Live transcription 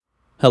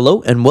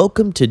Hello and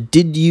welcome to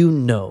Did You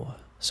Know?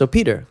 So,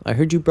 Peter, I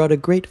heard you brought a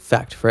great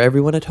fact for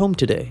everyone at home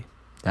today.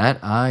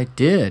 That I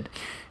did.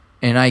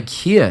 An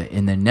IKEA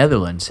in the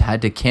Netherlands had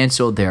to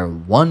cancel their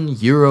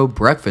 €1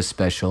 breakfast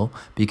special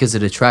because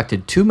it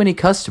attracted too many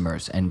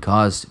customers and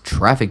caused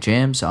traffic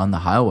jams on the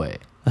highway.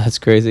 That's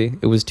crazy.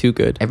 It was too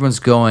good. Everyone's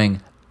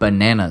going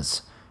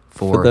bananas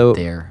for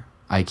their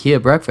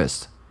IKEA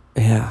breakfast.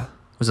 Yeah.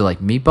 Was it like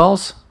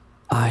meatballs?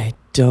 I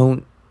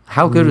don't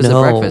How good was the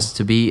know. breakfast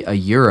to be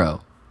 €1?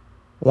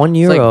 €1.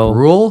 It's like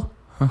gruel?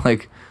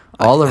 Like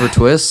Oliver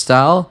Twist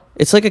style?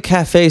 It's like a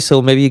cafe,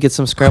 so maybe you get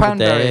some scrambled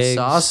Cranberry eggs,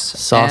 sauce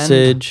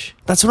sausage.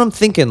 That's what I'm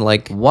thinking.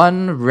 Like,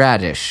 One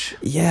radish.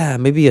 yeah,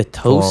 maybe a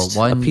toast, a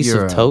 €1. piece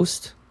of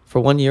toast for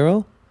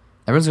 €1.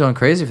 Everyone's going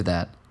crazy for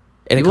that.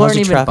 And it People caused aren't a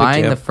even traffic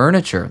buying jam the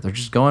furniture. They're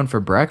just going for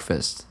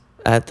breakfast.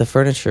 at the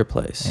furniture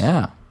place.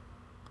 Yeah.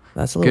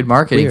 That's a little Good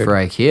marketing weird. for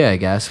IKEA, I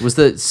guess. Was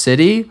the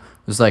city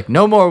was like,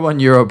 no more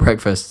 €1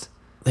 breakfast.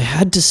 They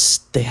had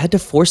to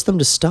force them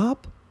to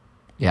stop.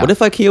 Yeah. What if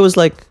IKEA was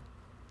like,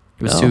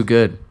 it was no. too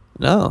good?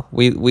 no,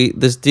 we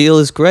this deal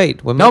is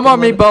great. We're No making more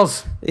money."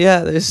 meatballs.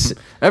 Yeah, this.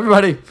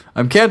 Everybody,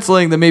 I'm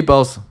canceling the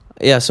meatballs.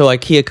 Yeah, so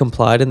IKEA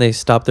complied and they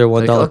stopped their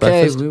 $1 Like, okay,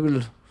 breakfast. we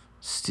will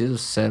still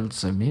sell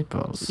some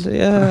meatballs.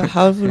 Yeah,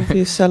 how would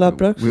we sell our We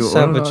breakfast will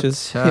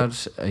sandwiches? not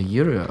charge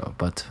 €1,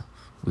 but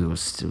we will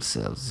still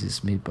sell these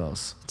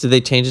meatballs. Did they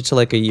change it to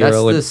like a That's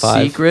euro the and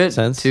 5 secret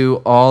cents?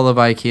 to all of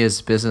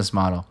IKEA's business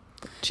model.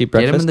 Cheap Get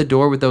them breakfast. in the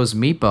door with those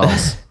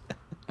meatballs,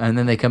 and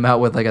then they come out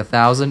with like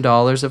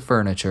 $1,000 of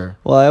furniture.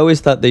 Well, I always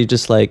thought they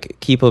just like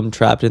keep them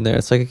trapped in there.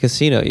 It's like a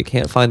casino. You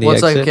can't find the Well,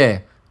 it's exit. like,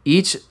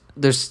 okay,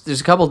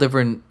 there's a couple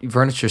different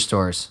furniture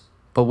stores,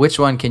 but which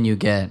one can you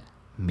get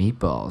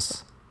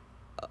meatballs?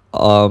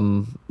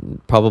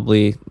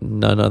 Probably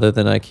none other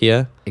than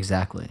IKEA.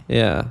 Exactly.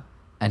 Yeah.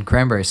 And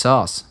cranberry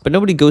sauce. But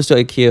nobody goes to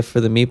IKEA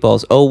for the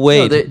meatballs. Oh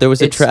wait, there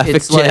was a traffic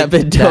it's jam like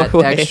in that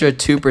Norway. extra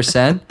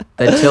 2%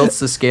 that tilts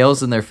the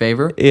scales in their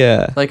favor.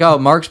 Yeah. Like, oh,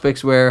 Mark's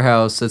Bix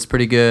Warehouse, that's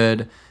pretty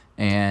good.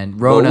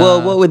 And Rona.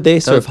 Well, what would they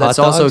serve? Hot That's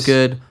also dogs?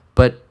 good,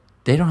 but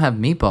they don't have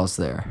meatballs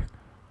there.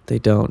 They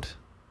don't.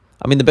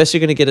 I mean, the best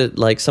you're gonna get it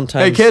like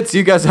sometimes. Hey, kids,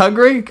 you guys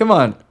hungry? Come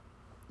on.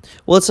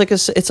 Well, it's like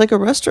a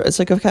restaurant. It's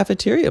like a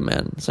cafeteria,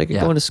 man. It's like you're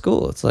Yeah. going to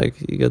school. It's like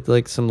you get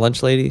like some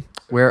lunch lady.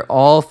 Where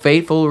all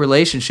fateful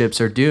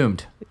relationships are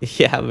doomed.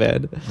 Yeah,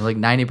 man. Like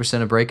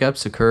 90% of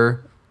breakups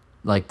occur,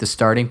 like the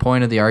starting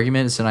point of the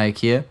argument is in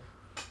IKEA.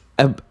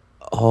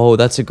 Oh,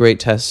 that's a great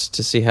test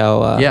to see how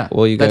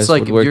well you guys that's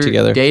like would work if you're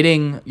together.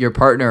 dating your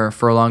partner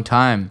for a long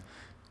time,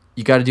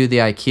 you got to do the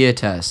IKEA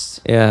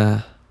test.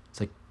 Yeah. It's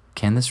like,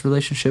 can this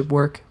relationship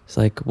work? It's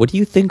like, what do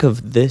you think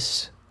of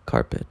this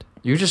carpet?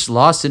 You're just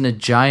lost in a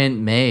giant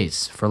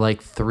maze for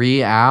like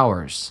 3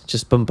 hours.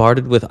 Just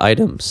bombarded with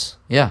items.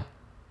 Yeah.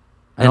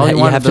 And all you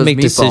want have is to those make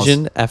meatballs.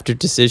 decision after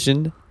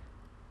decision.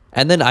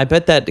 And then I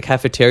bet that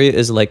cafeteria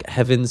is like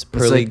heaven's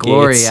pearly like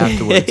glory gates.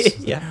 afterwards.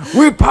 Yeah.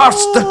 We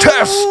passed the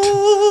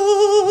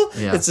test.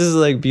 Yeah. It's just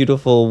like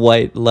beautiful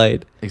white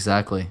light.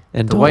 Exactly.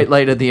 And the white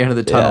light at the end of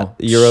the tunnel.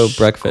 Yeah, Euro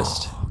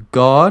breakfast.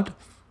 God.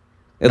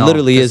 It No,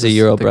 literally this is a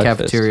Euro the breakfast.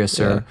 cafeteria,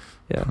 sir.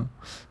 Yeah.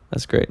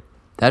 That's great.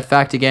 That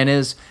fact again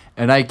is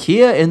an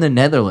IKEA in the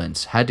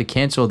Netherlands had to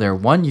cancel their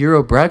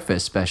 €1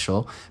 breakfast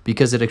special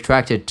because it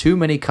attracted too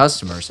many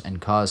customers and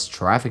caused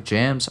traffic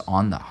jams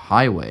on the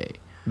highway.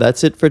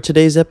 That's it for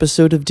today's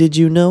episode of Did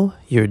You Know?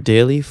 Your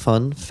daily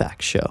fun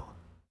fact show.